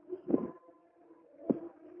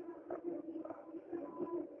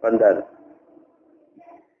வந்தார்.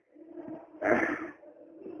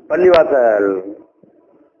 பள்ளிவாசல்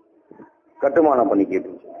கட்டுமானம் பண்ணி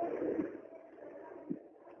கேட்டு,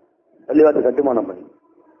 பள்ளிவாசல் கட்டுமானம் பண்ணி,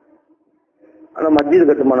 ஆனா மஸ்ஜித்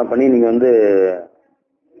கட்டுமானம் பண்ணி நீங்க வந்து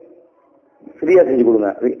ஃப்ரீயா செஞ்சு கொடுங்க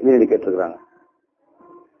கேட்டிருக்கிறாங்க.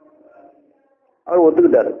 அவர்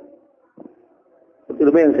ஒத்துக்கிட்டாரு.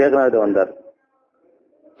 ஒத்துக்கிட்டு போய் எங்க சேகநாதத்தை வந்தார்.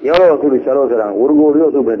 எவ்வளவு வசூல் செலவு செய்றாங்க? 1 கோடி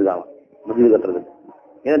வசூல் பண்ணிருக்காங்க மஸ்ஜித் கட்டுறதுக்கு.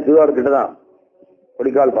 ஏன்னா திருவாரூர் கிட்டதான்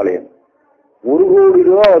கொடிக்கால் பாளையம். 1 கோடி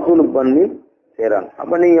ரூபா வசூல் பண்ணி செய்யறாங்க.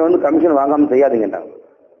 அப்ப நீங்க வந்து கமிஷன் வாங்காம செய்யாதீங்கட்டாங்க.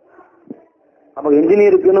 அப்ப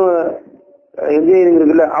என்ஜினியரிங்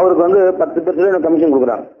இருக்குல்ல, அவருக்கு வந்து 10% கமிஷன்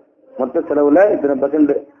கொடுக்குறாங்க. மொத்த செலவுல இத்தனை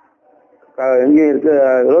 % என்ஜினியருக்கு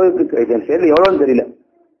எவ்வளவுன்னு தெரியல,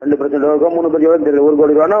 2% 3% எவ்வளவு தெரியல. 1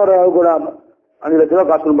 கோடி ரூபானா ஒரு 5 லட்ச ரூபா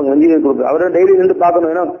காசு கொடுப்பாங்க என்ஜினியர் கொடுக்கு. அவரை டெய்லி நின்று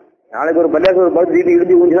பார்க்கணும். ஏன்னா நாளைக்கு ஒரு பள்ளியாசம் ஒரு பத்து வீட்டு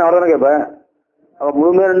இடிஞ்சு ஊஞ்சுன்னா அவரை தானே கேட்பேன். அவ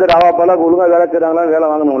முழுமையா இருந்து ராவாப்பாலா ஒழுங்கா வேலை செய்யறாங்களா, வேலை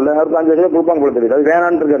வாங்கணும்ல, அவருக்கு 5 லட்சம் கொடுப்பாங்க போல தெரியுது. அது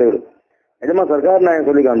வேணான்னு இருக்காரு இவரு. நிஜமா சர்க்கார் நான்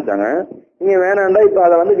சொல்லி காமிச்சாங்க, நீங்க வேணாண்டா இப்ப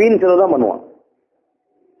அதை வந்து வீண் செலவு தான் பண்ணுவான்.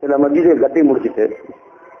 சில மஸ்ஜிதை கட்டி முடிச்சுட்டு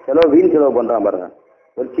செலவு வீண் செலவு பண்றான் பாருங்க.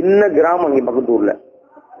 ஒரு சின்ன கிராமம் இங்க பக்கத்து ஊர்ல,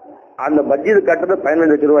 அந்த மஸ்ஜித் கட்டுறது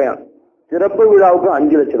 15 லட்சம் ரூபாயா, சிறப்பு விழாவுக்கு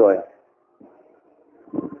 5 லட்சம் ரூபாயா.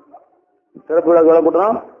 சிறப்பு விழாவுக்கு எவ்வளவு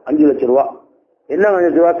போட்டோம்? 5 லட்சம் ரூபா. என்ன 5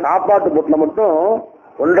 லட்சம் ரூபா? சாப்பாட்டு பொட்டில மட்டும்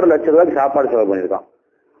 1.5 லட்சம் ரூபாய்க்கு சாப்பாடு செலவு பண்ணிருக்கான்.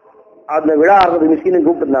 அந்த விழா ஆரம்பத்துக்கு மிஸ்கின்னு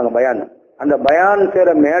கூப்பிட்டு இருந்தாங்க பயான். அந்த பயான் சேர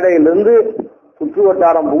மேடையிலிருந்து சுற்று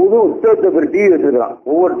வட்டாரம் போதும் உத்தரவு டிவி வச்சிருக்கான்.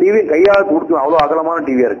 ஒவ்வொரு டிவியும் கையால் கொடுத்து, அவ்வளவு அகலமான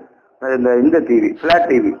டிவியா இருக்கு. இந்த டிவி பிளாட்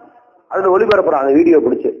டிவி, அதுல ஒளிபரப்புறான் அந்த வீடியோ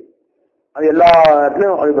பிடிச்சு. அது எல்லா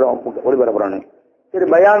இடத்துலயும் ஒளிபரப்புறானு. சரி,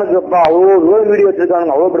 பயானுக்கு அப்பா அவ்வளோ தூரம் வீடியோ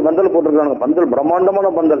வச்சிருக்காங்க, அவ்வளோ பேர் பந்தல் போட்டிருக்காங்க. பந்தல்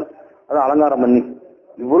பிரம்மாண்டமான பந்தல், அதை அலங்காரம் பண்ணி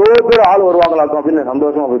இவ்வளவு பேர் ஆள் வருவாங்களாக்கும் அப்படின்னு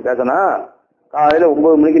சந்தோஷமா போய் பேசினா, காலையில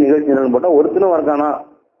 9 மணிக்கு நிகழ்ச்சி போட்டா ஒருத்தனும் இருக்கானா,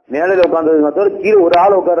 மேலையில உட்கார்ந்து கீழே ஒரு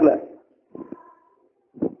ஆள் உட்காரல.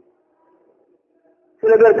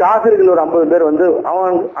 சில பேர் காசிர்கள் ஒரு 50 பேர் வந்து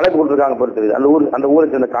அவன் அழைப்பு கொடுத்துருக்காங்க பொறுத்து. அந்த ஊரை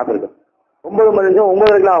சேர்ந்த காசிருக்கு 9 மணி நிமிஷம்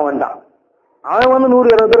 9:30 அவன் வந்துட்டான். அவன் வந்து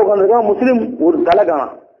 100-200 பேர் உட்காந்துருக்கான். முஸ்லீம் ஒரு தலை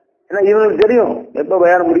காணான். ஏன்னா இவனுக்கு தெரியும் எப்ப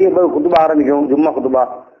பயான் முடியும், எப்ப குத்துபா ஆரம்பிக்கும், ஜும்மா குத்துபா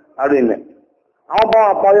அப்படின்னு. அவன்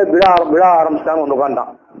அப்பாவே விழா ஆரம்பிச்சிட்டாங்க, வந்து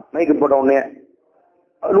உட்காந்துட்டான். மைக்கு போட்ட உடனே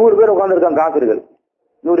 100 பேர் உட்காந்துருக்காங்க காசிர்கள்.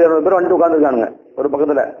 100-200 பேர் வந்துட்டு உட்காந்துருக்கானுங்க. ஒரு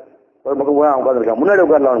பக்கம் போய் உட்காந்துருக்கான். முன்னாடி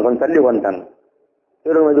உட்காரல, அவனுக்கு கொஞ்சம் தள்ளி உட்காந்துட்டாங்க.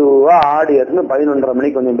 இவரு மெதுவா ஆடி எடுத்து 11:30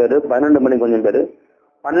 மணிக்கு கொஞ்சம் பேரு, 12 மணிக்கு கொஞ்சம் பேரு,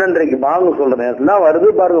 12:30க்கு வாங்க சொல்ற நேரத்துல வருது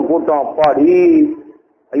பாருங்க கூட்டம். அப்பாடி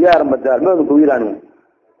 5000-10,000 பேர் வந்து குவிறானுங்க.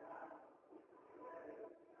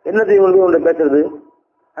 என்னது இவங்களுக்கு பேசுறது?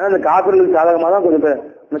 ஆனா இந்த காபிர்களுக்கு சாதகமா தான் கொஞ்சம் பேர்,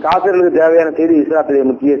 இந்த காபிர்களுக்கு தேவையான செய்தி, இஸ்லாத்துடைய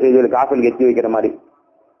முக்கிய செய்திகள் காபிர்களுக்கு எத்தி வைக்கிற மாதிரி,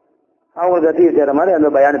 அவங்களுக்கு எத்தி செய்யற மாதிரி அந்த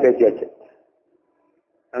பயானு பேசியாச்சு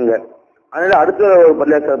அங்க. அதனால அடுத்த ஒரு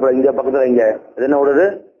பள்ளியாசல் இங்க பக்கத்துல, இங்க என்ன ஓடுது,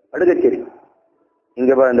 வடுகச்சேரி.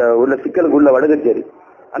 இங்க இந்த உள்ள சிக்கலுக்கு உள்ள வடுகச்சேரி,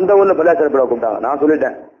 அந்த ஊர்ல பள்ளியாசரப்பட கூப்பிட்டாங்க. நான்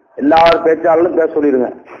சொல்லிட்டேன், எல்லாரும் பேச்சாளர்களும் பேச சொல்லிடுங்க,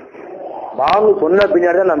 வாங்க சொன்ன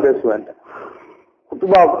பின்னாடி தான் நான் பேசுவேன்.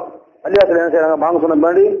 குத்துபா பள்ளியாசல் என்ன செய்யறாங்க, வாங்க சொன்ன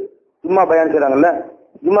பின்னாடி ஜும்மா பயான் செய்யறாங்கல்ல,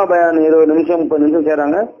 ஜும்மா பயான் 20 நிமிஷம் 30 நிமிஷம்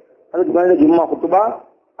செய்யறாங்க. அதுக்கு பின்னாடி ஜும்மா குத்துபா,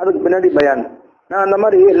 அதுக்கு பின்னாடி பயான். நான் அந்த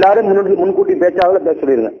மாதிரி எல்லாரும் முன்கூட்டி பேச்சாளர்களை பேச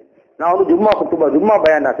சொல்லிடுங்க. நான் வந்து ஜும்மா குத்துபா ஜும்மா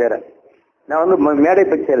பயான் நான் செய்யறேன். நான் வந்து மேடை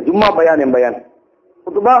பேச்சு செய்யறேன். ஜும்மா பயான் என் பயான்,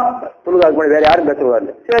 குத்துபா சொல்லுங்க, அதுக்கு முன்னாடி வேற யாரும்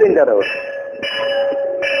பேசக்கூடாது. சரின்றார் அவர்.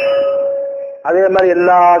 அதே மாதிரி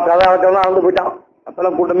எல்லா கதாக்கள்லாம் வந்து போயிட்டான்.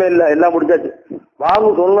 அப்பெல்லாம் கூட்டமே இல்லை, எல்லாம் முடிச்சாச்சு. வாங்க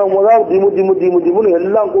சொல்லும் போதா திமுன்னு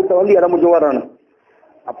எல்லாம் கூட்டம் வந்து இடம் முடிச்சு வர்றானு.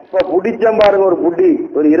 அப்ப புடிச்சம் பாருங்க ஒரு புட்டி,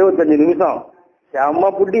 ஒரு 25 நிமிஷம்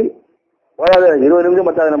செம்ம புட்டி. போதாது 20 நிமிஷம்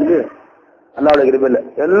பத்தாது நமக்கு, அல்லாவுடைய கிருபையில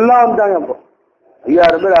எல்லாம் வந்துட்டாங்க. அப்போ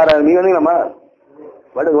 5000 பேர் 6000 நீங்க வந்து நம்ம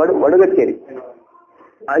வடுகச்சேரி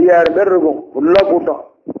 5000 பேர் இருக்கும், ஃபுல்லா கூட்டம்.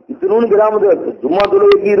 இத்தினூன்னு கிராமத்துக்கு சும்மா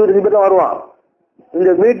தொழுகைக்கு 20 பேர் தான் வருவான்.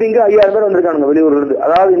 இந்த மீட்டிங்கு 5000 பேர் வந்திருக்கானுங்க வெளியூர்ல இருந்து.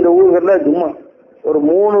 அதாவது இந்த ஊர்கள்ல சும்மா ஒரு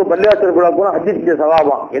 3 பள்ளியாசல் விழா கூட ஹஜ் செஞ்ச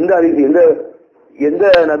சவாபாம். எந்த அதிசி எந்த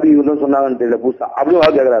நபி சொன்னாங்கன்னு தெரியல புதுசா. அப்படின்னு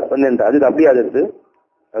வாழ் கேட்கிறாரு, வந்து அது அப்படியே அது இருக்கு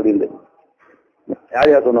அப்படின்ட்டு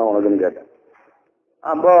யார் யார் சொன்னாங்க உனக்குன்னு கேட்டேன்.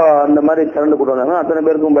 அப்போ அந்த மாதிரி திரண்டு கூட்டு வந்தாங்க. அத்தனை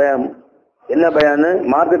பேருக்கும் பயம். என்ன பயானு,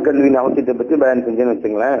 மார்க்க கல்வியின் அவசியத்தை பற்றி பயன் செஞ்சேன்னு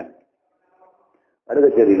வச்சுங்களேன்.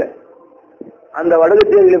 வடுகச்சேரியில அந்த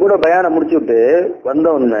வடுகச்சேரியில கூட பயானை முடிச்சு விட்டு வந்த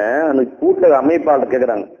உடனே அந்த கூட்ட அமைப்பாளர்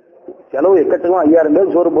கேட்கறாங்க, செலவு எக்கச்சக்கமா 5000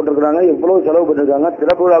 பேர் சோறு போட்டிருக்கிறாங்க, எவ்வளவு செலவு பண்ணிருக்காங்க,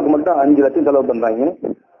 திறப்பு விழாவுக்கு மட்டும் 5 லட்சம் செலவு பண்றாங்க,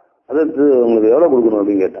 அதுக்கு உங்களுக்கு எவ்வளவு கொடுக்கணும்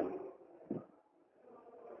அப்படின்னு கேட்டேன்.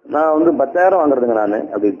 நான் வந்து 10,000 வாங்குறதுங்க நானு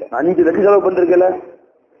அப்படின்ட்டு. 5 லட்சம் செலவு பண்ணிருக்கல,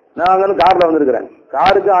 நான் அங்கே கார்ல வந்திருக்கிறேன்,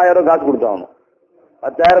 காருக்கு 1000 ரூபாய் காசு கொடுத்தாகணும்,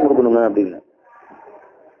 10,000 கொடுக்கணுங்க அப்படின்னு.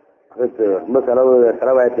 அதுக்கு ரொம்ப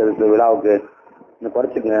செலவாயிடுச்சு, அதுக்கு விழாவுக்கு இன்னும்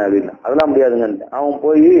குறைச்சிக்கங்க அப்படின்னு. அதெல்லாம் முடியாதுங்கன்ட்டு அவன்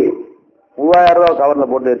போய் 3000 ரூபா கவர்ல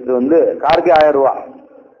போட்டு எடுத்துட்டு வந்து, காருக்கே 1000 ரூபா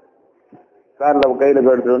கார்ல கையில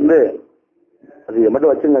எடுத்துட்டு வந்து, அது இதை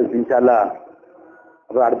மட்டும் வச்சுங்க இன்ஷால்லா,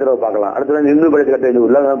 அப்புறம் அடுத்த தடவை பார்க்கலாம், அடுத்த தடவை நின்று படிச்சு கட்ட வேண்டிய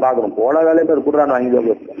உள்ள பார்க்கணும், போன வேலையை பேர் கொடுறான்னு வாங்கி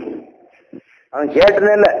அவன்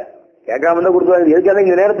கேட்டனே இல்லை, கேட்காம இருந்தா கொடுத்துருவாங்க. எதுக்காக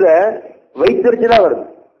இந்த நேரத்துல வைத்தறிச்சுதான் வருது,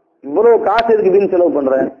 இவ்வளவு காசு எதுக்கு வீண் செலவு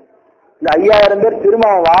பண்றேன். இந்த 5000 பேர் திரும்ப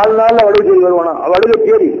அவன் வாழ்நாள்ல வடுகச்சேரி வருவானா,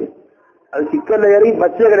 வடுகச்சேரி அது சிக்கல்ல ஏறி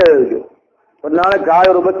பஸ்ஸே கிடையாது. இருக்கு ஒரு நாளைக்கு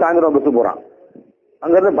 1000 ரூபாய் சாயந்தரம் பஸ் போறான்,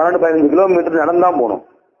 அங்க இருந்து 12-15 கிலோமீட்டர் நடந்தான் போகணும்.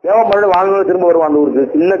 தேவை மறுபடியும் வாழ்நாள் திரும்ப வருவான். அந்த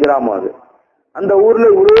ஊருக்கு சின்ன கிராமம் அது. அந்த ஊர்ல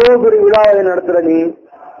இவ்வளவு பெரிய விழாவை நடத்துற நீ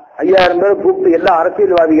 5000 பேரை கூப்பிட்டு, எல்லா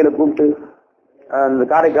அரசியல்வாதிகளை கூப்பிட்டு, அந்த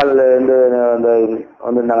காரைக்கால் இருந்து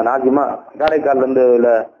வந்திருந்தாங்க நாஜிமா, காரைக்கால்ல இருந்து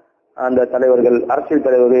அந்த தலைவர்கள், அரசியல்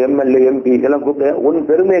தலைவர்கள், எம்எல்ஏ, எம்பி இதெல்லாம் கூப்பிட்டு உன்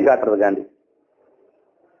பெருமையை காட்டுறதுக்காண்டி.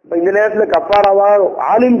 இப்ப இந்த நேரத்துல கப்பாராவா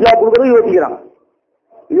ஆலிம் ஜா கொடுக்கறதும் யோசிக்கிறான்.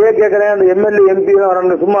 இதே கேட்கறேன், அந்த எம்எல்ஏ எம்பி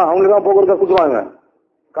வராங்க, சும்மா அவங்களுக்கு தான் போக்குவரத்து கொடுத்துருவாங்க,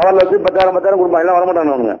 கவர்ல வச்சு 10,000 கொடுப்பாங்க, எல்லாம்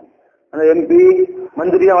வரமாட்டாங்க அவனுங்க. அந்த எம்பி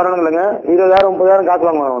மந்திரியா வரணும் இல்லைங்க, 20,000 30,000 காசு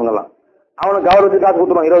வாங்குவாங்க அவங்கெல்லாம். அவனுக்கு கவர் வச்சு காசு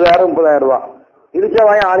கொடுத்துருவான், 20,000 30,000 ரூபாய். இடிச்சா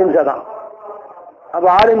வாங்க ஆலிம்சா தான். அப்ப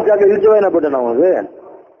ஆலிம்சாக்கு இடிச்ச வாய் என்ன போட்டேன் அவனுக்கு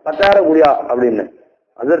 10,000 முடியா அப்படின்னு.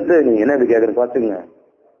 அதற்கு நீ என்ன இது கேட்கறது பார்த்துங்க.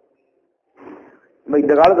 இப்ப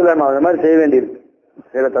இந்த காலத்துல நம்ம அந்த மாதிரி செய்ய வேண்டியிருக்கு,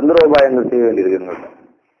 சில தந்திரோபாயங்கள் செய்ய வேண்டியிருக்கு.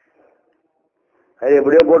 அது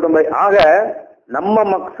எப்படியோ போட்டும் போய். ஆக நம்ம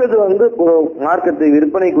மக்சது வந்து மார்க்கத்தை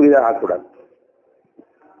விற்பனைக்குரியதாக ஆகக்கூடாது.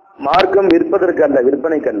 மார்க்கம் விற்பதற்கு அல்ல,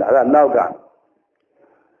 விற்பனைக்கு அல்ல, அது அல்லாவுக்கா.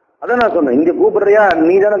 அதான் நான் சொன்னேன், இங்க கூப்பிடுறியா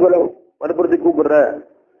நீ தானே வற்புறுத்தி கூப்பிடுற,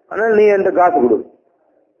 அதனால நீ என்ற காசு கொடு.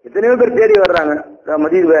 எத்தனையோ பேர் தேடி வர்றாங்க.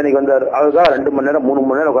 மஜீத் பயானிக்கு வந்தார், அவருக்காக 2 மணி நேரம் 3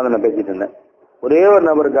 மணி நேரம் உட்காந்து நான் பேசிட்டு இருந்தேன். ஒரே ஒரு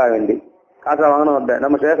நபருக்காக வேண்டி காசா வாங்கணும் வந்தேன்.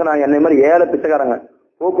 நம்ம சேகரம் என்னை மாதிரி 7 பிச்சைக்காரங்க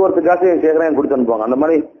போக்குவரத்து காசு என் சேகரம் கொடுத்து அனுப்புவாங்க. அந்த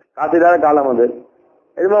மாதிரி காசு இல்லாத காலம் வந்து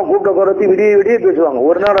எதுமா கூப்பிட்ட குறைச்சி விடிய பேசுவாங்க.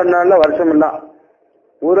 ஒரு நாள் 2 நாள்ல வருஷம் இல்ல,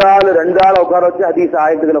 ஒரு ஆள் 2 ஆள் உட்கார வச்சு அதீச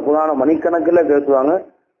ஆயத்துக்களை புராண மணிக்கணக்கில் பேசுவாங்க,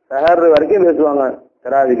 சஹர் வரைக்கும் பேசுவாங்க.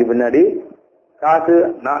 தராவிக்கு பின்னாடி காசு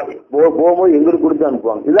நான் போகும்போது எங்களுக்கு கொடுத்து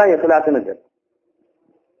அனுப்புவாங்க. இதுதான் இஸ்லாத்துன்னு.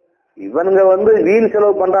 இவனுங்க வந்து வீண்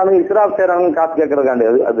செலவு பண்றானுங்க, இஸ்ராப் செய்யறாங்க காசு கேட்கறதுக்காண்டி.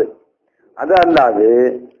 அது அது அல்லாது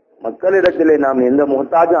மக்களிடத்திலே நாம் எந்த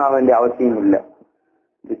முகத்தாச்சும் ஆக வேண்டிய அவசியம் இல்லை.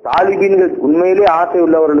 தாலிபீன்கள் உண்மையிலே ஆசை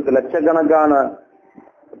உள்ளவர்களுக்கு லட்சக்கணக்கான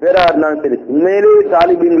பேரா இருந்தாலும் சரி, உண்மையிலேயே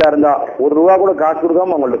தாலிபீன்களா இருந்தா 1 ரூபா கூட காசு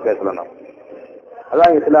கொடுக்காம அவங்கள்ட்ட பேசலாம்.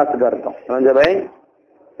 அதான் இஸ்லாத்துக்கு அர்த்தம்.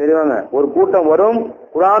 சரிவாங்க, ஒரு கூட்டம் வரும்,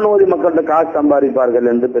 குர்ஆன் ஓதி மக்கள்கிட்ட காசு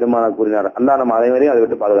சம்பாதிப்பார்கள் என்று பெருமானார் கூறினார். அல்லாஹ் நம்ம அனைவரையும் அதை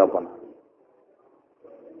விட்டு பாதுகாப்பான்.